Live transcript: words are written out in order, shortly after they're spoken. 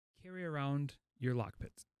your lock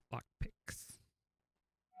picks.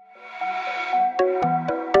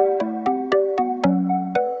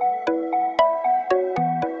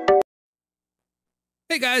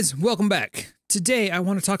 Hey guys, welcome back. Today I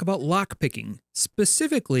want to talk about lock picking,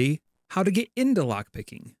 specifically how to get into lock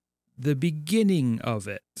picking, the beginning of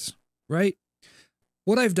it, right?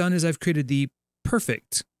 What I've done is I've created the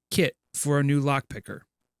perfect kit for a new lock picker,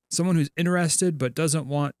 someone who's interested but doesn't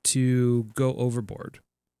want to go overboard.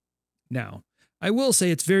 Now, I will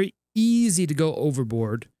say it's very easy to go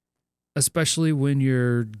overboard, especially when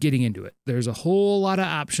you're getting into it. There's a whole lot of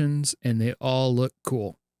options and they all look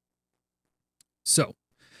cool. So,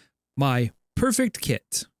 my perfect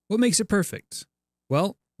kit. What makes it perfect?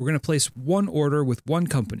 Well, we're going to place one order with one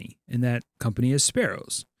company, and that company is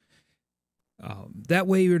Sparrows. That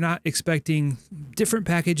way you're not expecting different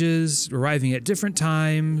packages arriving at different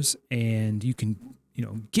times, and you can,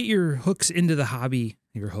 get your hooks into the hobby.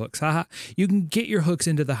 You can get your hooks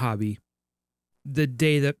into the hobby the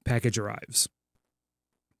day that package arrives.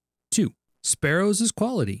 2, Sparrows is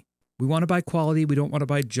quality. We want to buy quality. We don't want to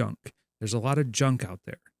buy junk. There's a lot of junk out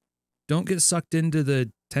there. Don't get sucked into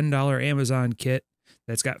the $10 Amazon kit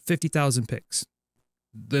that's got 50,000 picks.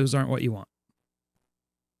 Those aren't what you want.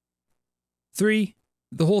 3,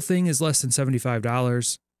 the whole thing is less than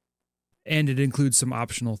 $75, and it includes some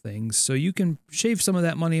optional things, so you can shave some of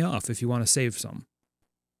that money off if you want to save some.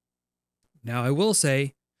 Now, I will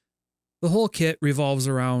say the whole kit revolves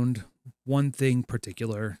around one thing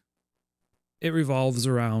particular. It revolves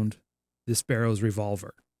around the Sparrows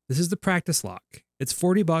revolver. This is the practice lock. It's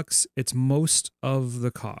 $40. It's most of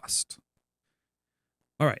the cost.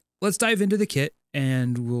 All right, let's dive into the kit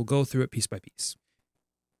and we'll go through it piece by piece.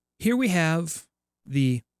 Here we have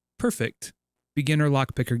the perfect beginner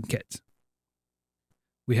lock picker kit.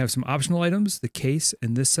 We have some optional items, the case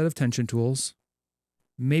and this set of tension tools,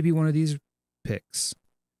 maybe one of these picks.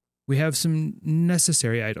 We have some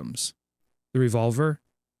necessary items, the revolver,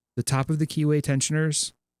 the top of the keyway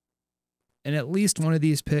tensioners, and at least one of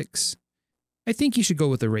these picks. I think you should go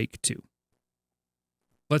with a rake too.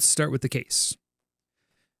 Let's start with the case.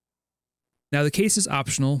 Now the case is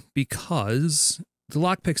optional because the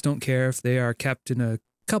lock picks don't care if they are kept in a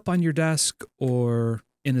cup on your desk or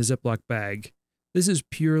in a Ziploc bag. This is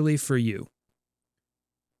purely for you.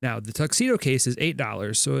 Now the tuxedo case is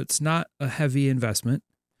 $8, so it's not a heavy investment.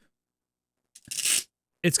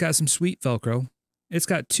 It's got some sweet Velcro. It's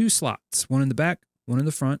got 2 slots, one in the back, one in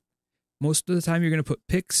the front. Most of the time you're going to put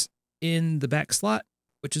picks in the back slot,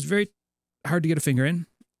 which is very hard to get a finger in,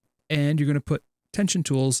 and you're going to put tension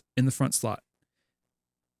tools in the front slot.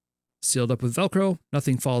 Sealed up with Velcro,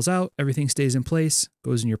 nothing falls out, everything stays in place,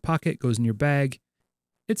 goes in your pocket, goes in your bag.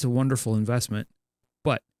 It's a wonderful investment,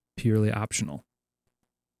 but purely optional.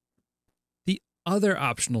 The other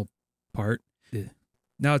optional part,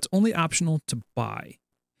 now it's only optional to buy.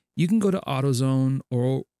 You can go to AutoZone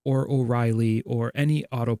or O'Reilly or any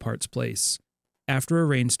auto parts place after a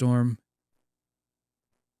rainstorm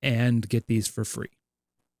and get these for free.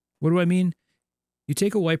 What do I mean? You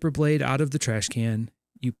take a wiper blade out of the trash can,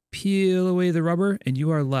 you peel away the rubber, and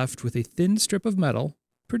you are left with a thin strip of metal,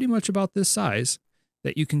 pretty much about this size,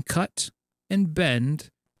 that you can cut and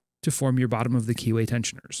bend to form your bottom of the keyway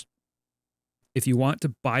tensioners. If you want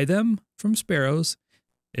to buy them from Sparrows,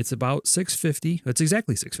 it's about $6.50. That's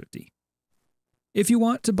exactly $6.50. If you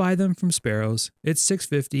want to buy them from Sparrows, it's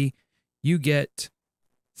 $6.50. You get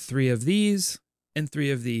 3 of these and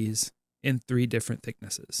 3 of these in 3 different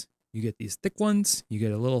thicknesses. You get these thick ones, you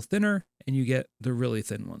get a little thinner, and you get the really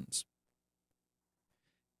thin ones.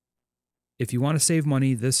 If you want to save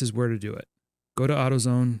money, this is where to do it. Go to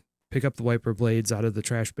AutoZone, pick up the wiper blades out of the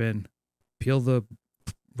trash bin, peel the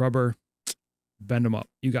rubber, bend them up.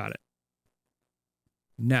 You got it.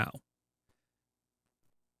 Now,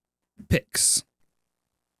 picks.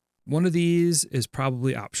 One of these is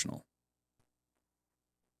probably optional.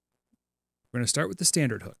 We're going to start with the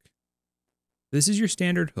standard hook. This is your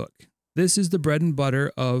standard hook. This is the bread and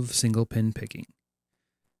butter of single pin picking.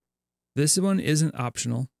 This one isn't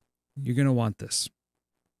optional. You're going to want this.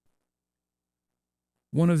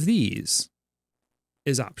 One of these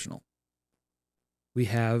is optional. We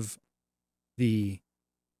have the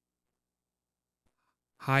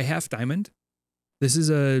high half diamond. This is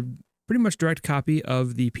a pretty much direct copy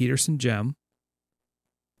of the Peterson gem.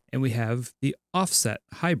 And we have the offset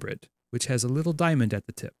hybrid, which has a little diamond at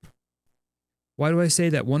the tip. Why do I say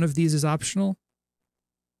that one of these is optional?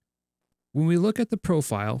 When we look at the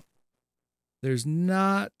profile, there's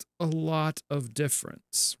not a lot of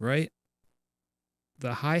difference, right?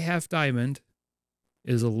 The high half diamond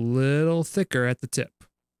is a little thicker at the tip,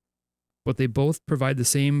 but they both provide the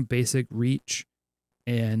same basic reach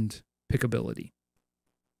and pickability.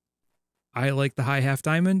 I like the high half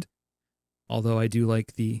diamond, although I do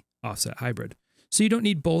like the offset hybrid. So you don't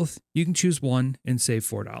need both. You can choose one and save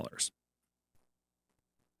 $4.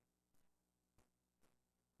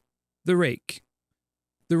 The rake.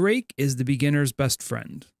 The rake is the beginner's best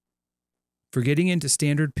friend. For getting into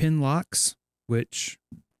standard pin locks, which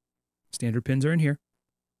standard pins are in here,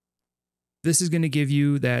 this is going to give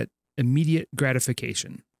you that immediate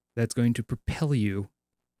gratification that's going to propel you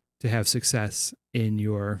to have success in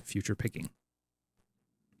your future picking.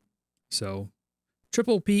 So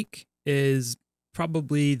triple peak is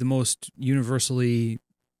probably the most universally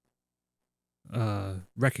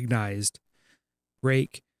recognized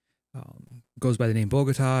rake. Goes by the name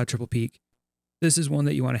Bogota, triple peak. This is one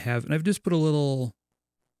that you want to have. And I've just put a little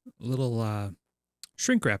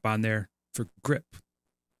shrink wrap on there for grip,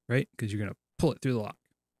 right? Because you're going to pull it through the lock.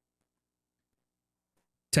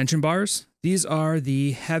 Tension bars. These are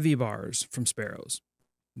the heavy bars from Sparrows.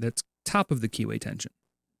 That's top of the keyway tension.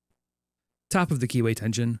 Top of the keyway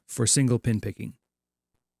tension for single pin picking.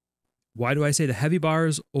 Why do I say the heavy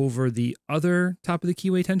bars over the other top of the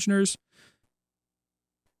keyway tensioners?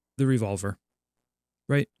 The revolver,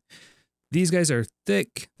 right? These guys are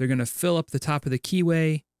thick. They're going to fill up the top of the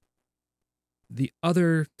keyway. The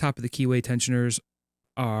other top of the keyway tensioners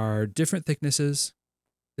are different thicknesses.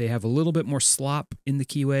 They have a little bit more slop in the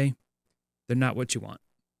keyway. They're not what you want.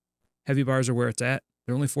 Heavy bars are where it's at.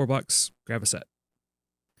 They're only $4. Grab a set.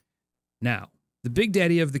 Now, the big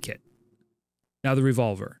daddy of the kit. Now the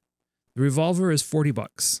revolver. The revolver is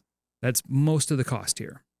 $40. That's most of the cost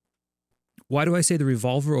here. Why do I say the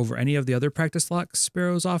revolver over any of the other practice locks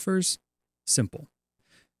Sparrows offers? Simple.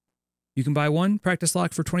 You can buy one practice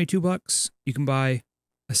lock for $22. You can buy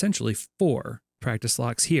essentially 4 practice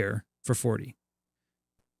locks here for $40.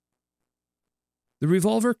 The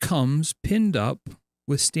revolver comes pinned up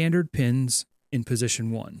with standard pins in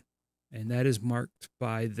position 1, and that is marked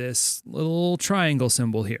by this little triangle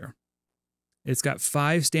symbol here. It's got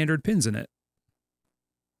 5 standard pins in it,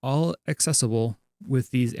 all accessible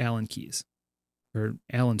with these Allen keys, or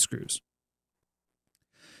Allen screws.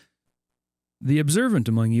 The observant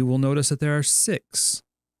among you will notice that there are 6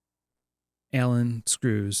 Allen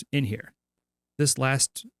screws in here. This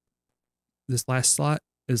last slot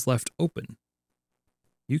is left open.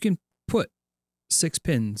 You can put 6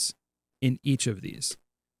 pins in each of these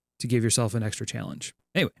to give yourself an extra challenge.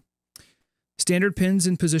 Anyway, standard pins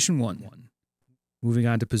in position 1. Moving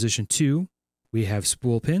on to position 2, we have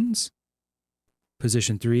spool pins.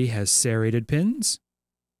 Position 3 has serrated pins.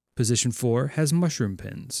 Position 4 has mushroom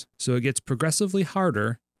pins. So it gets progressively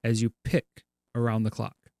harder as you pick around the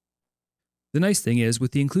clock. The nice thing is,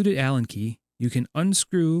 with the included Allen key, you can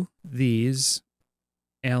unscrew these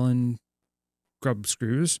Allen grub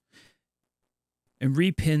screws and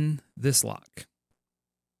repin this lock.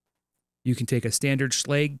 You can take a standard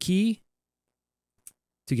Schlage key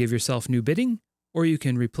to give yourself new bitting, or you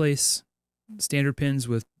can replace standard pins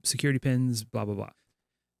with security pins, blah, blah, blah.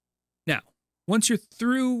 Now, once you're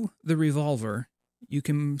through the revolver, you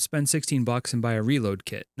can spend $16 and buy a reload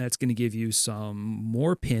kit. That's going to give you some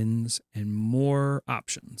more pins and more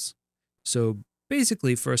options. So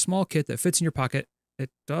basically, for a small kit that fits in your pocket,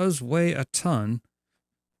 it does weigh a ton,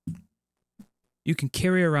 you can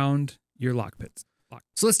carry around your lock pits.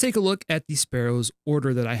 So let's take a look at the Sparrows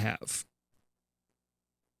order that I have.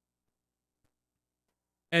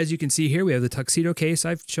 As you can see here, we have the tuxedo case.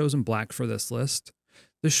 I've chosen black for this list.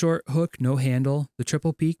 The short hook, no handle. The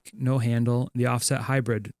triple peak, no handle. The offset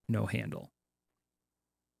hybrid, no handle.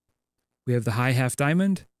 We have the high half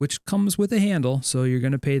diamond, which comes with a handle, so you're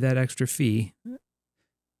going to pay that extra fee.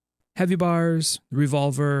 Heavy bars,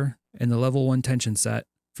 revolver, and the level 1 tension set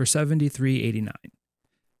for $73.89.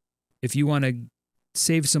 If you want to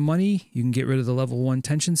save some money, you can get rid of the level 1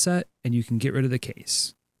 tension set and you can get rid of the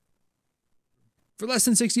case. For less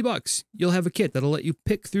than $60, you'll have a kit that'll let you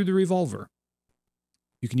pick through the revolver.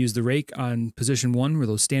 You can use the rake on position 1 with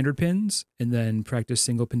those standard pins and then practice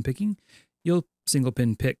single pin picking. You'll single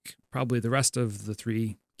pin pick probably the rest of the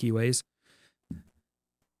 3 keyways.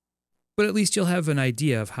 But at least you'll have an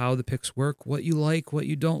idea of how the picks work, what you like, what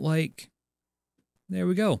you don't like. There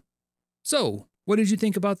we go. So, what did you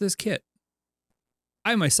think about this kit?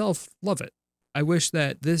 I myself love it. I wish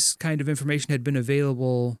that this kind of information had been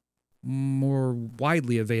available, more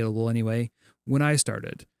widely available anyway, when I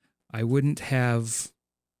started. I wouldn't have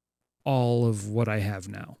all of what I have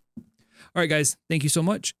now. All right, guys, thank you so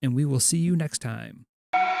much, and we will see you next time.